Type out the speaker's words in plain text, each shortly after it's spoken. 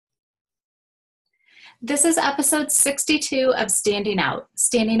This is episode 62 of Standing Out.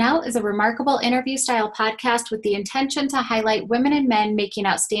 Standing Out is a remarkable interview style podcast with the intention to highlight women and men making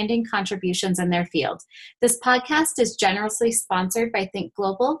outstanding contributions in their field. This podcast is generously sponsored by Think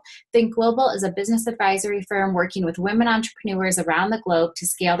Global. Think Global is a business advisory firm working with women entrepreneurs around the globe to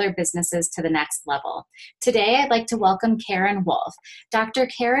scale their businesses to the next level. Today, I'd like to welcome Karen Wolfe. Dr.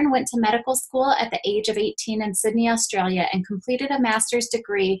 Karen went to medical school at the age of 18 in Sydney, Australia, and completed a master's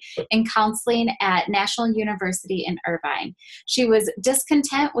degree in counseling at National University in Irvine. She was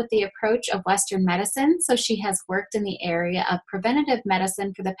discontent with the approach of Western medicine, so she has worked in the area of preventive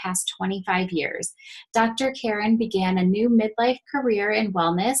medicine for the past 25 years. Dr. Karen began a new midlife career in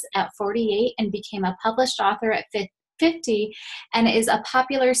wellness at 48 and became a published author at 50 and is a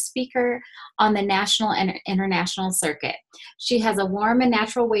popular speaker on the national and international circuit. She has a warm and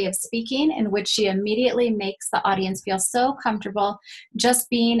natural way of speaking in which she immediately makes the audience feel so comfortable just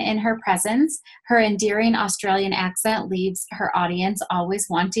being in her presence. Her endearing Australian accent leaves her audience always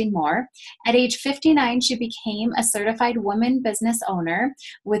wanting more. At age 59, she became a certified women business owner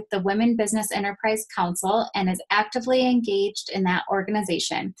with the Women Business Enterprise Council and is actively engaged in that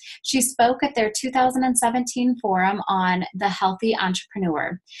organization. She spoke at their 2017 forum on the healthy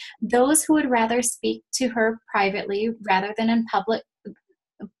entrepreneur. Those who would rather speak to her privately rather than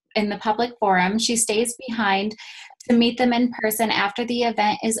in the public forum, she stays behind to meet them in person after the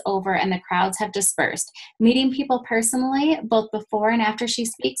event is over and the crowds have dispersed. Meeting people personally, both before and after she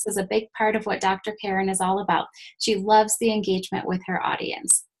speaks, is a big part of what Dr. Karen is all about. She loves the engagement with her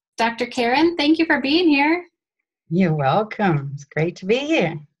audience. Dr. Karen, thank you for being here. You're welcome. It's great to be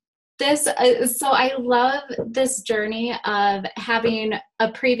here. So I love this journey of having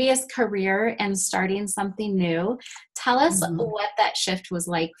a previous career and starting something new. Tell us what that shift was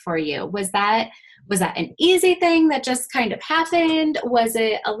like for you. Was that an easy thing that just kind of happened? Was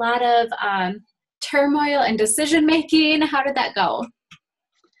it a lot of turmoil and decision making? How did that go?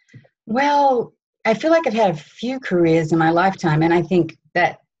 Well, I feel like I've had a few careers in my lifetime, and I think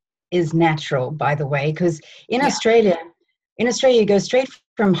that is natural, by the way, because in Australia, you go straight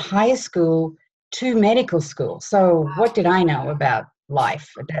from high school to medical school. So what did I know about life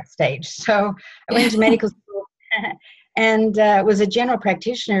at that stage? So I went to medical school and was a general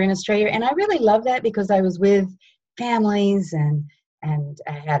practitioner in Australia. And I really loved that because I was with families and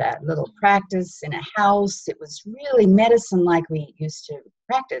I had a little practice in a house. It was really medicine like we used to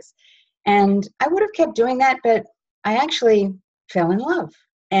practice. And I would have kept doing that, but I actually fell in love.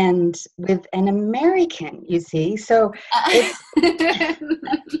 And with an American, you see. So my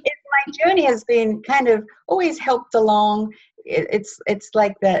journey has been kind of always helped along. It's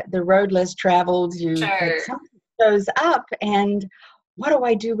like the road less traveled. Like something shows up, and what do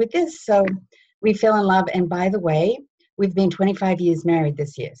I do with this? So we fell in love. And by the way, we've been 25 years married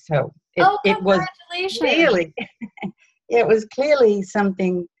this year. So it was really, it was clearly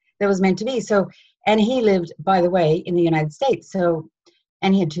something that was meant to be. So, and he lived, by the way, in the United States. So.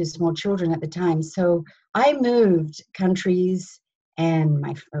 And he had two small children at the time. So I moved countries and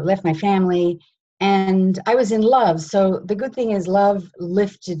left my family, and I was in love. So the good thing is love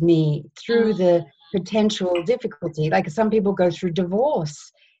lifted me through the potential difficulty. Like some people go through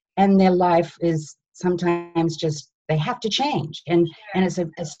divorce and their life is sometimes just, they have to change. And it's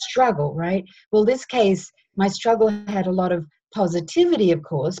a struggle, right? Well, this case, my struggle had a lot of positivity, of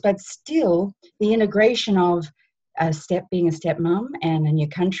course, but still the integration of being a stepmom and a new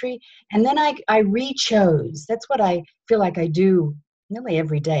country. And then I re-chose. That's what I feel like I do nearly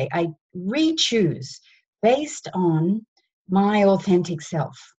every day. I re-choose based on my authentic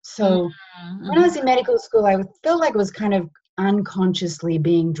self. So when I was in medical school, I felt like I was kind of unconsciously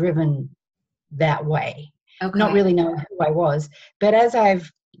being driven that way, not really knowing who I was. But as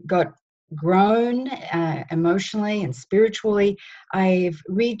I've grown emotionally and spiritually, I've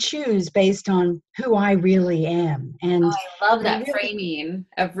re-choose based on who I really am. And I love that framing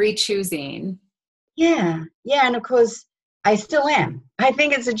of re-choosing. Yeah. And of course, I still am. I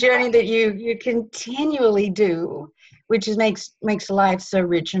think it's a journey that you continually do, which makes life so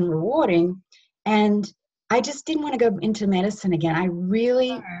rich and rewarding. And I just didn't want to go into medicine again. I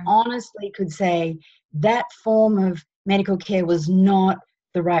really honestly could say that form of medical care was not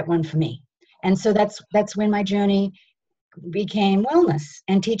the right one for me. And so that's when my journey became wellness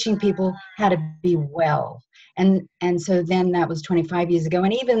and teaching people how to be well. And so then that was 25 years ago.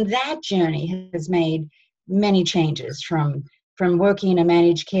 And even that journey has made many changes from working in a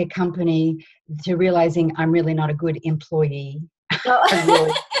managed care company to realizing I'm really not a good employee.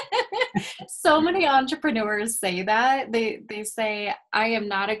 So many entrepreneurs say that. They say, I am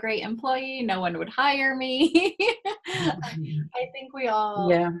not a great employee. No one would hire me. I think we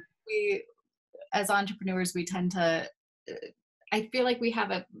all, as entrepreneurs, we tend to, I feel like we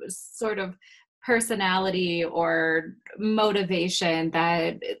have a sort of personality or motivation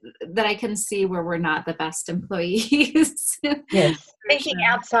that I can see where we're not the best employees. Yes. Thinking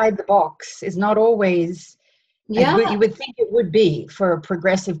outside the box is not always as good. You would think it would be for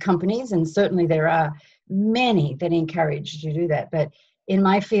progressive companies, and certainly there are many that encourage you to do that. But in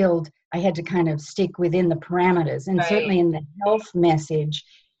my field, I had to kind of stick within the parameters, and certainly in the health message,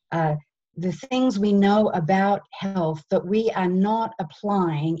 the things we know about health that we are not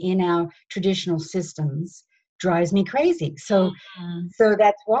applying in our traditional systems drives me crazy. So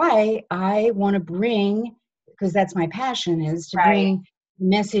that's why I want to bring, because that's my passion, is to bring the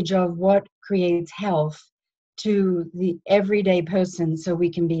message of what creates health to the everyday person so we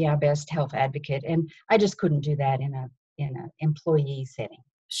can be our best health advocate. And I just couldn't do that in an employee setting.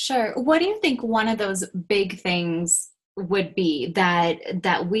 Sure. What do you think one of those big things would be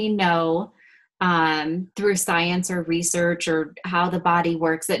that we know through science or research or how the body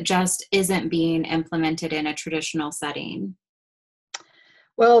works that just isn't being implemented in a traditional setting?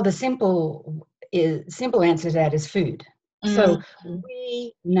 Well, the simple answer to that is food. So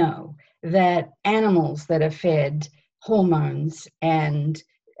we know that animals that are fed hormones and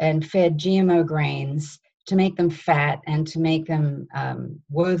fed GMO grains to make them fat and to make them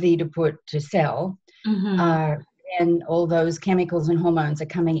worthy to sell, and all those chemicals and hormones are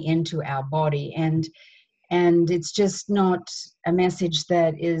coming into our body, and it's just not a message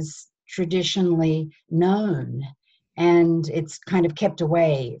that is traditionally known, and it's kind of kept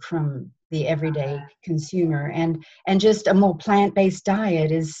away from the everyday consumer, and just a more plant-based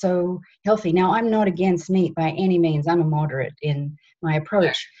diet is so healthy. Now, I'm not against meat by any means. I'm a moderate in my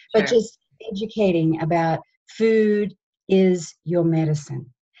approach, but just educating about food is your medicine,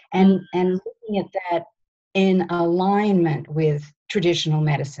 and looking at that in alignment with traditional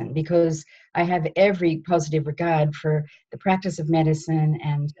medicine, because I have every positive regard for the practice of medicine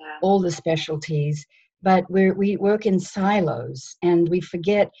and all the specialties, but we work in silos, and we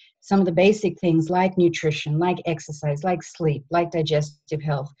forget some of the basic things like nutrition, like exercise, like sleep, like digestive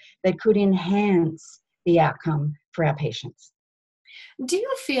health that could enhance the outcome for our patients. Do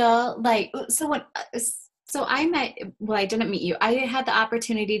you feel like, I didn't meet you. I had the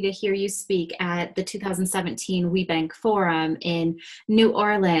opportunity to hear you speak at the 2017 WeBank Forum in New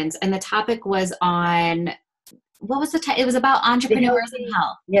Orleans, and the topic was on, what was it was about entrepreneurs and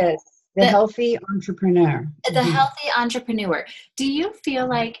health. Yes, the healthy entrepreneur. The healthy entrepreneur. Do you feel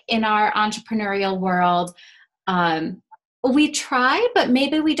like in our entrepreneurial world, we try, but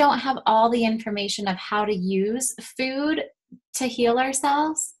maybe we don't have all the information of how to use food to heal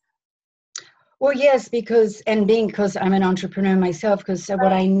ourselves? Well, yes, because I'm an entrepreneur myself, because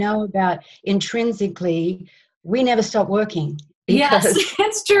what I know about intrinsically, we never stop working. Because yes,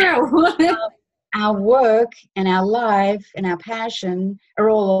 it's true. Our work and our life and our passion are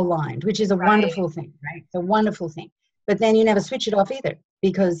all aligned, which is a wonderful thing, right? It's a wonderful thing. But then you never switch it off either,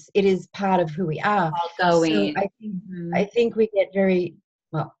 because it is part of who we are. So I think we get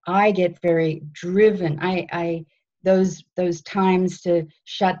I get very driven. Those times to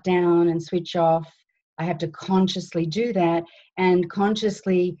shut down and switch off, I have to consciously do that, and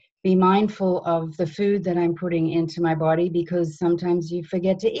consciously be mindful of the food that I'm putting into my body, because sometimes you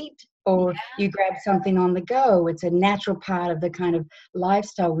forget to eat, or you grab something on the go. It's a natural part of the kind of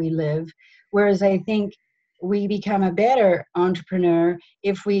lifestyle we live. Whereas I think we become a better entrepreneur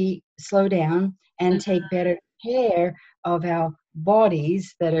if we slow down and take better care of our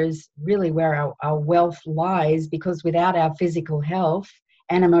bodies. That is really where our wealth lies, because without our physical health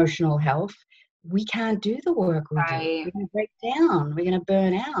and emotional health, we can't do the work we do. We're going to break down. We're going to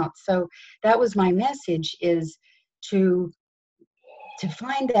burn out. So that was my message, is to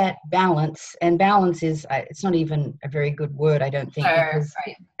find that balance. And balance is, it's not even a very good word, I don't think, because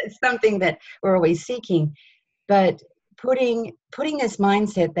it's something that we're always seeking. But putting this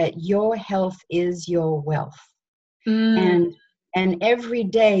mindset that your health is your wealth. And every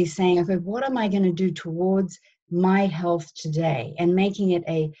day saying, okay, what am I going to do towards my health today? And making it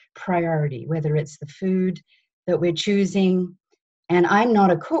a priority, whether it's the food that we're choosing. And I'm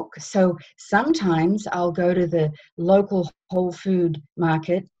not a cook, so sometimes I'll go to the local whole food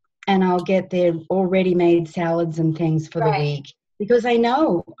market and I'll get their already made salads and things for the week, because I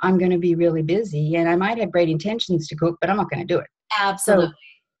know I'm going to be really busy and I might have great intentions to cook, but I'm not going to do it. Absolutely. So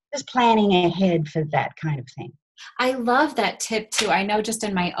just planning ahead for that kind of thing. I love that tip too. I know just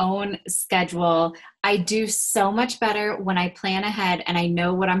in my own schedule, I do so much better when I plan ahead and I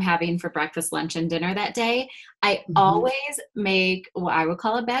know what I'm having for breakfast, lunch, and dinner that day. I always make what I would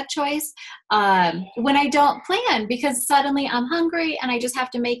call a bad choice when I don't plan, because suddenly I'm hungry and I just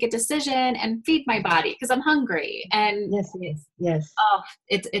have to make a decision and feed my body because I'm hungry. And yes. oh,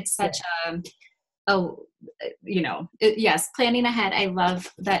 it's such a oh, yes, planning ahead. I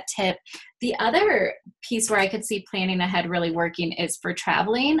love that tip. The other piece where I could see planning ahead really working is for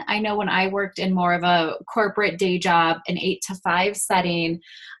traveling. I know when I worked in more of a corporate day job, an 8 to 5 setting,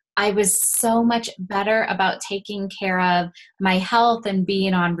 I was so much better about taking care of my health and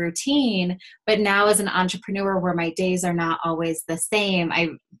being on routine. But now as an entrepreneur where my days are not always the same, I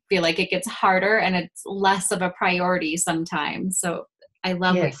feel like it gets harder and it's less of a priority sometimes. So I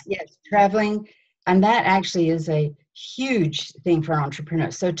love yes, traveling. And that actually is a huge thing for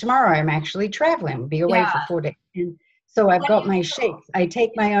entrepreneurs. So tomorrow I'm actually traveling, be away for 4 days. And so I've got my shakes. I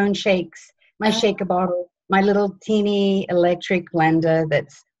take my own shakes, my shaker bottle, my little teeny electric blender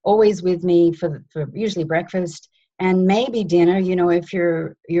that's always with me for usually breakfast and maybe dinner, if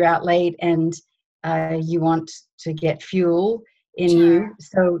you're out late and you want to get fuel in you.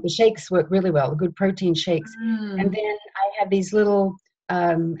 So the shakes work really well, good protein shakes. And then I have these little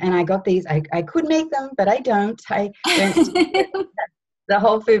and I got these. I could make them, but I don't. I went to the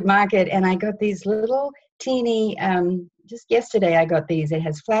Whole Food Market and I got these little teeny. Just yesterday, I got these. It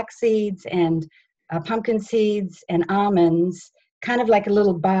has flax seeds and pumpkin seeds and almonds, kind of like a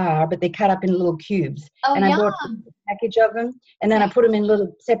little bar, but they cut up in little cubes. And I bought a package of them, and then I put them in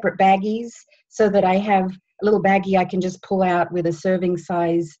little separate baggies so that I have a little baggie I can just pull out with a serving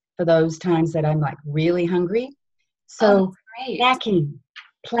size for those times that I'm like really hungry. So snacking,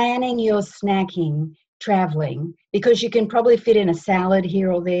 planning your snacking, traveling, because you can probably fit in a salad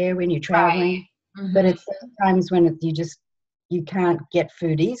here or there when you're traveling, but it's times when you can't get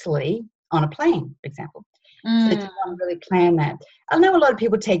food easily on a plane, for example. So you want to really plan that. I know a lot of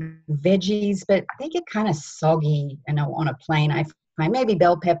people take veggies, but they get kind of soggy, on a plane. I find maybe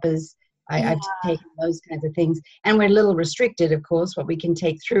bell peppers. I've taken those kinds of things, and we're a little restricted, of course, what we can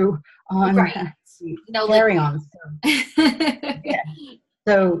take through on carry-on.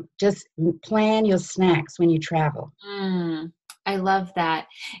 So just plan your snacks when you travel. I love that.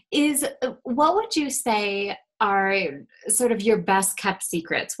 What would you say are sort of your best kept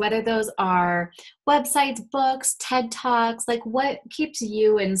secrets, whether those are websites, books, TED Talks, like what keeps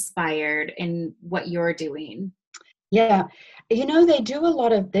you inspired in what you're doing? Yeah.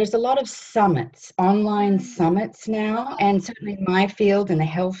 There's a lot of summits, online summits now, and certainly in my field, in the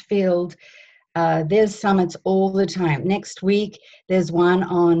health field, there's summits all the time. Next week, there's one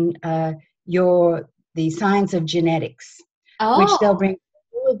on the science of genetics, which they'll bring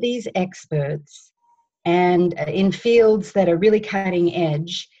all of these experts and in fields that are really cutting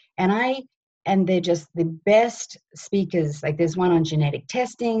edge. And they're just the best speakers. Like there's one on genetic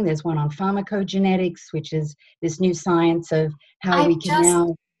testing, there's one on pharmacogenetics, which is this new science of how we can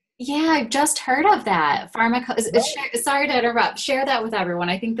now. Yeah, I've just heard of that. Sorry to interrupt. Share that with everyone.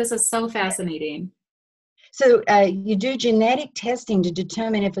 I think this is so fascinating. So you do genetic testing to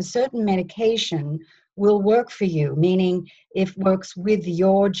determine if a certain medication will work for you, meaning if it works with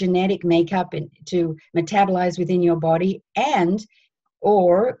your genetic makeup and to metabolize within your body,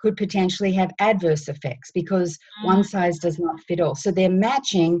 or could potentially have adverse effects because one size does not fit all. So they're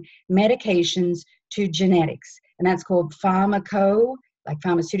matching medications to genetics, and that's called like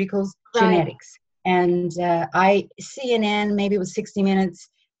pharmaceuticals, genetics. And CNN, maybe it was 60 Minutes,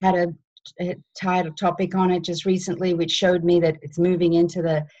 had a title topic on it just recently, which showed me that it's moving into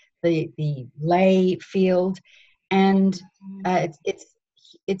the lay field, and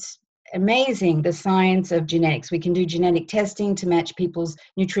it's amazing, the science of genetics. We can do genetic testing to match people's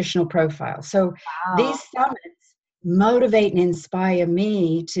nutritional profile. So these summits motivate and inspire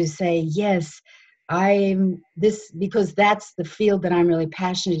me to say, yes, because that's the field that I'm really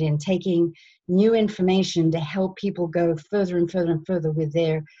passionate in, taking new information to help people go further and further and further with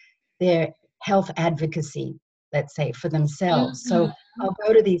their health advocacy, let's say, for themselves. So I'll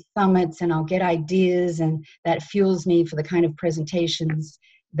go to these summits and I'll get ideas, and that fuels me for the kind of presentations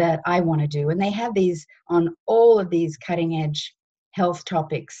that I want to do. And they have these on all of these cutting edge health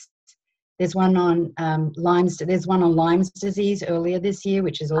topics. There's one on Lyme's disease earlier this year,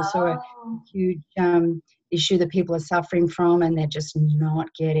 which is also a huge issue that people are suffering from, and they're just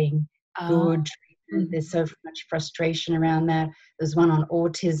not getting good treatment. There's so much frustration around that. There's one on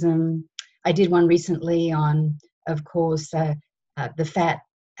autism. I did one recently on, of course, the fat,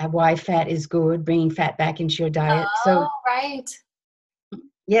 why fat is good, bringing fat back into your diet.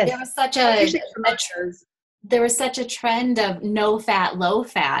 Yes. There was such a trend of no fat, low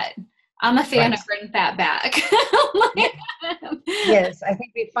fat I'm a fan Right. of bring that back. Yes, I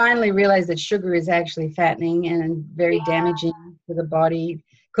think we finally realized that sugar is actually fattening and very damaging to the body.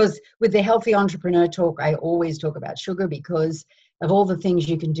 Because with the healthy entrepreneur talk, I always talk about sugar because of all the things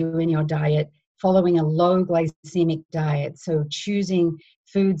you can do in your diet, following a low glycemic diet. So choosing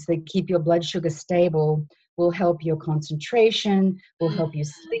foods that keep your blood sugar stable will help your concentration, will help you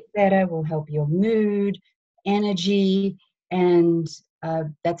sleep better, will help your mood, energy, and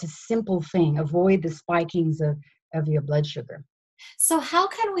that's a simple thing. Avoid the spikings of your blood sugar. So how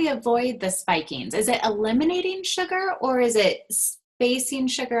can we avoid the spikings? Is it eliminating sugar or is it spacing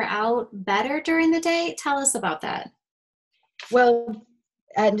sugar out better during the day? Tell us about that. Well,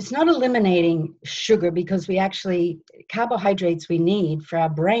 and it's not eliminating sugar because carbohydrates we need for our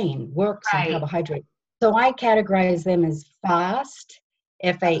brain works on Right. carbohydrates. So I categorize them as fast,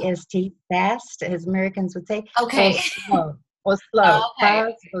 F-A-S-T, fast, as Americans would say, Okay. or slow, Okay.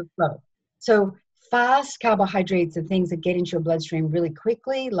 fast or slow. So fast carbohydrates are things that get into your bloodstream really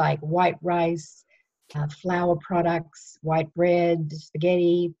quickly, like white rice, flour products, white bread,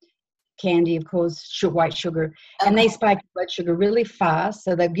 spaghetti, candy, of course, white sugar, and Okay. they spike your blood sugar really fast,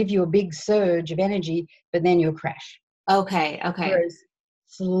 so they'll give you a big surge of energy, but then you'll crash. Okay. Okay. Whereas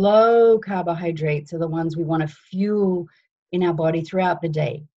slow carbohydrates are the ones we want to fuel in our body throughout the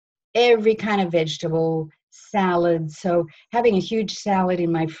day. Every kind of vegetable, salad. So having a huge salad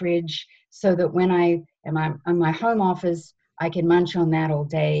in my fridge so that when I am on my home office, I can munch on that all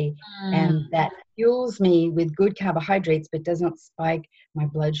day. And that fuels me with good carbohydrates, but does not spike my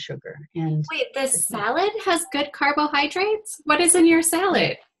blood sugar. And Wait, this salad has good carbohydrates? What is in your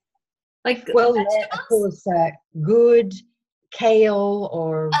salad? Like well, of vegetables? course, good kale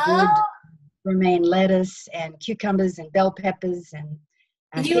or good Oh, romaine lettuce and cucumbers and bell peppers and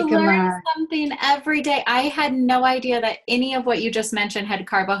you learn jicama. something every day. I had no idea that any of what you just mentioned had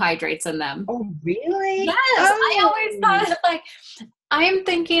carbohydrates in them. Oh, really? Yes, I always Oh, thought like I'm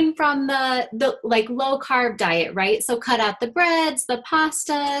thinking from the like low carb diet, right? So cut out the breads, the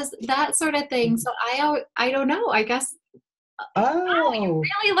pastas, that sort of thing. So I don't know. I guess wow, you oh,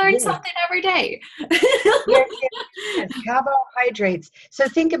 really learn yes. something every day. Yes, yes, yes. Carbohydrates. So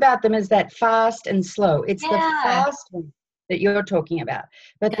think about them as that fast and slow. It's the Yeah, fast one that you're talking about.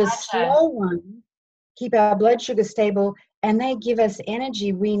 But the gotcha. slow one keep our blood sugar stable and they give us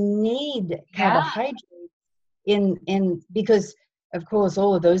energy. We need Yeah. carbohydrates in because of course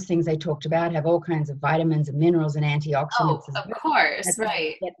all of those things I talked about have all kinds of vitamins and minerals and Oh, antioxidants as of well. course, That's how we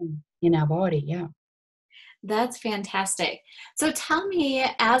right. get them in our body. Yeah. That's fantastic. So tell me,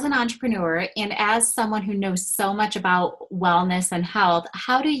 as an entrepreneur and as someone who knows so much about wellness and health,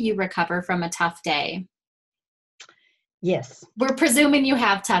 how do you recover from a tough day? Yes. We're presuming you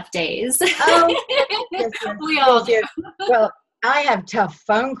have tough days. Oh, yes, yes, yes, We all yes, do. yes. Well, I have tough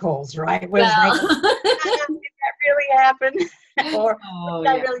phone calls, right? Where it's like, Well, did that really happen? Or oh did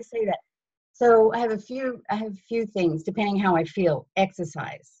I yeah. really say that? So I have a few things depending how I feel.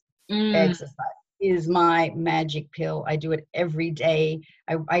 Exercise. Mm, Exercise is my magic pill. I do it every day.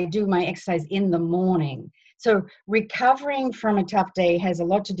 I do my exercise in the morning. So recovering from a tough day has a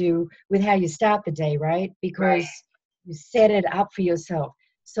lot to do with how you start the day, right? right. Because you set it up for yourself.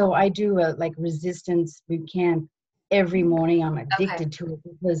 So I do a like resistance boot camp every morning. I'm Okay. addicted to it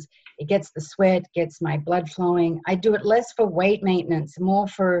because it gets the sweat, gets my blood flowing. I do it less for weight maintenance, more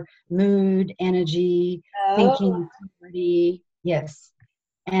for mood, energy, Oh, thinking clarity. Yes.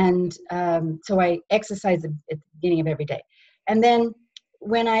 And so I exercise at the beginning of every day. And then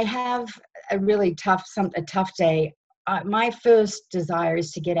when I have a really a tough day, my first desire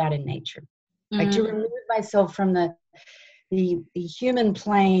is to get out in nature, like to mm, remove myself from the human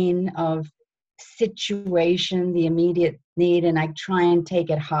plane of situation, the immediate need, and I try and take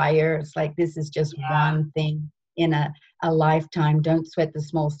it higher. It's like this is just yeah. one thing in a lifetime. Don't sweat the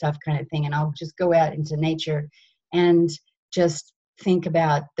small stuff kind of thing. And I'll just go out into nature and just think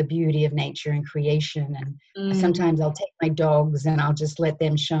about the beauty of nature and creation. And Mm. sometimes I'll take my dogs and I'll just let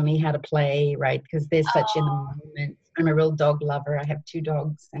them show me how to play, right? Because they're such in the Oh, moment. I'm a real dog lover. I have 2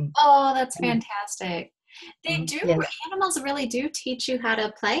 dogs oh, that's and fantastic. They do, yes. animals really do teach you how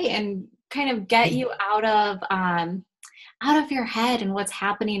to play and kind of get Yeah. you out of your head and what's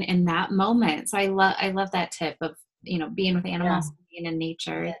happening in that moment. So I love that tip of, being with Yeah. animals, being in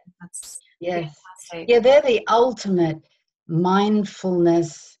nature. That's Yes. fantastic. Yeah, they're the ultimate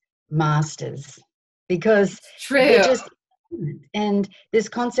mindfulness masters because It's they're true. just, and this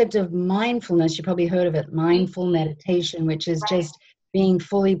concept of mindfulness, you probably heard of it, Mhm. mindful meditation, which is Right, just being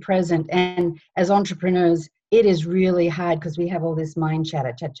fully present. And as entrepreneurs, it is really hard because we have all this mind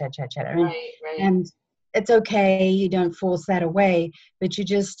chatter, chat, chat, chat, chat. right, right. And it's okay, you don't force that away, but you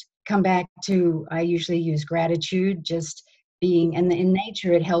just come back to, I usually use gratitude, just being, and in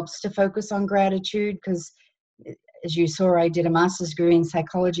nature, it helps to focus on gratitude because, as you saw, I did a master's degree in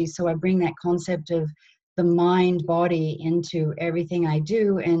psychology, so I bring that concept of the mind body into everything I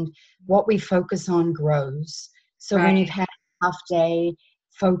do, and what we focus on grows. So when you've had a tough day,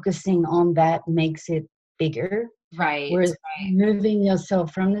 focusing on that makes it bigger. Whereas moving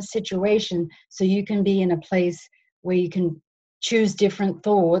yourself from the situation so you can be in a place where you can choose different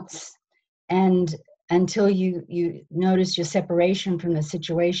thoughts, and until you notice your separation from the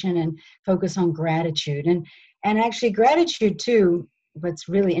situation and focus on gratitude. And actually gratitude too, what's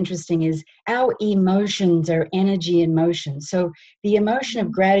really interesting is our emotions are energy in motion. So the emotion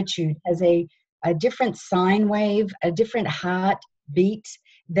of gratitude has a different sine wave, a different heartbeat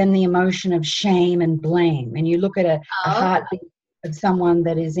than the emotion of shame and blame. And you look at a heartbeat of someone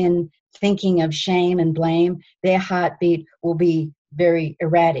that is in thinking of shame and blame, their heartbeat will be very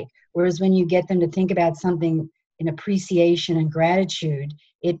erratic. Whereas when you get them to think about something in appreciation and gratitude,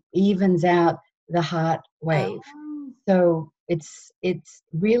 it evens out the heart wave. So it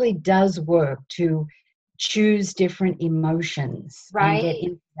really does work to choose different emotions and get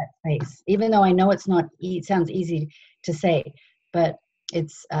into that space. Even though I know it's not, it sounds easy to say, but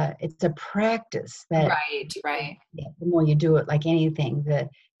it's a practice that the more you do it, like anything,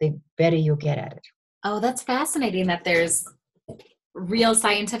 the better you'll get at it. Oh, that's fascinating that there's real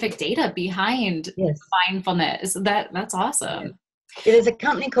scientific data behind mindfulness. That's awesome. Yes. There's a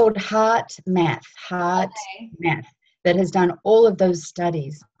company called Heart Math that has done all of those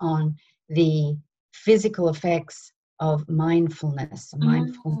studies on the physical effects of mindfulness,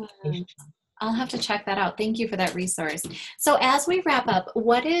 mindful meditation. I'll have to check that out. Thank you for that resource. So as we wrap up,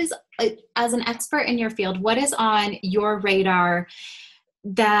 what is, as an expert in your field, what is on your radar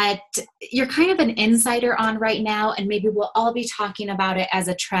that you're kind of an insider on right now, and maybe we'll all be talking about it as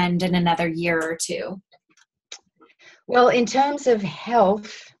a trend in another year or two? Well, in terms of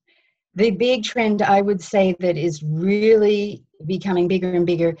health, the big trend I would say that is really becoming bigger and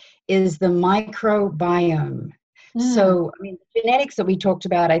bigger is the microbiome. So, I mean, genetics that we talked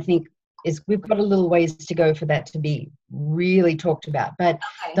about, I think, we've got a little ways to go for that to be really talked about. But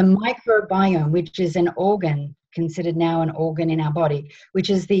the microbiome, which is an organ, considered now an organ in our body, which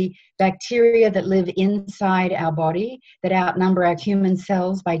is the bacteria that live inside our body that outnumber our human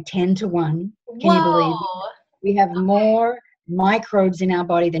cells by 10 to 1. Can you believe it? We have more microbes in our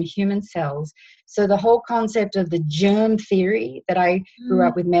body than human cells. So the whole concept of the germ theory that I grew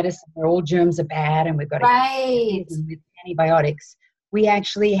up with medicine, where all germs are bad and we've got to kill them with antibiotics, we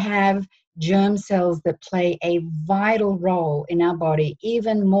actually have germ cells that play a vital role in our body,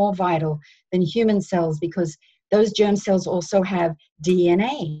 even more vital than human cells, because those germ cells also have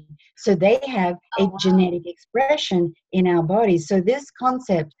DNA. So they have a genetic expression in our body. So this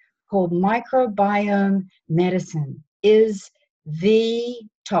concept called microbiome medicine is the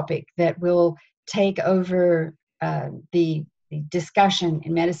topic that will take over the discussion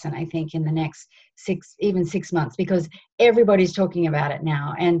in medicine, I think, in the next 6 months, because everybody's talking about it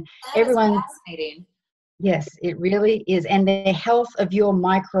now. And everyone, fascinating. Yes, it really is. And the health of your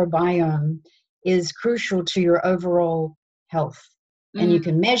microbiome is crucial to your overall health. And you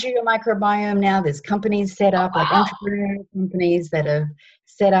can measure your microbiome now. There's companies set up, like entrepreneurial companies that have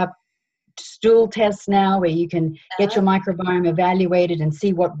set up stool tests now where you can get your microbiome evaluated and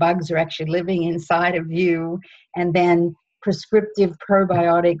see what bugs are actually living inside of you, and then prescriptive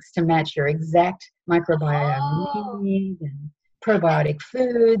probiotics to match your exact microbiome need. And probiotic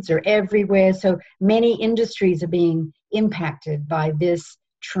foods are everywhere. So many industries are being impacted by this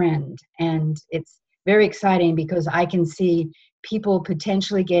trend. And it's very exciting because I can see people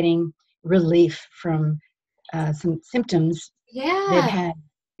potentially getting relief from some symptoms they've had,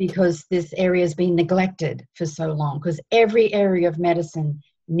 because this area has been neglected for so long, because every area of medicine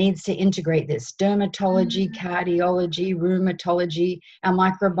needs to integrate this. Dermatology, cardiology, rheumatology, our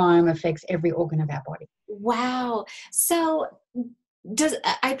microbiome affects every organ of our body. Wow. So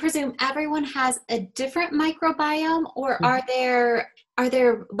I presume everyone has a different microbiome, or are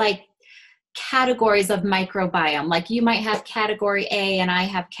there like categories of microbiome? Like you might have category A and I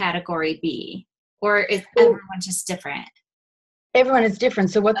have category B, or is everyone just different? Everyone is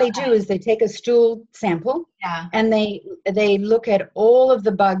different. So what they do is they take a stool sample and they look at all of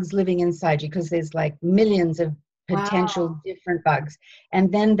the bugs living inside you, because there's like millions of potential different bugs.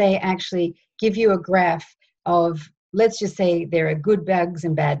 And then they actually give you a graph of, let's just say there are good bugs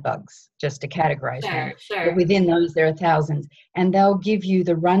and bad bugs, just to categorize them. But within those, there are thousands. And they'll give you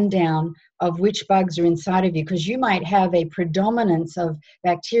the rundown of which bugs are inside of you, because you might have a predominance of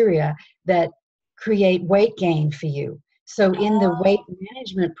bacteria that create weight gain for you. So in the weight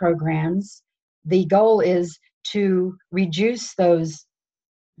management programs, the goal is to reduce those,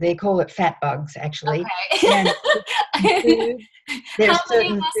 they call it fat bugs, actually. Okay. And food, How there's many of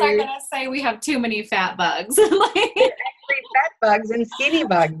certain us are foods. going to say we have too many fat bugs? They're actually fat bugs and skinny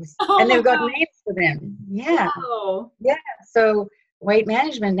bugs, Oh and my they've got God. names for them. Yeah, Wow. yeah. So weight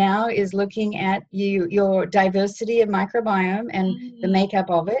management now is looking at your diversity of microbiome and the Mm. makeup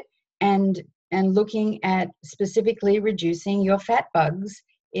of it, and looking at specifically reducing your fat bugs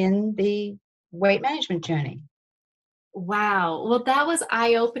in the weight management journey. Wow. Well, that was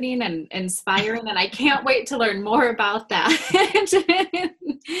eye-opening and inspiring, and I can't wait to learn more about that.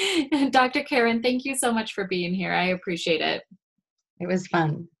 Dr. Karen, thank you so much for being here. I appreciate it. It was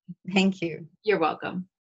fun. Thank you. You're welcome.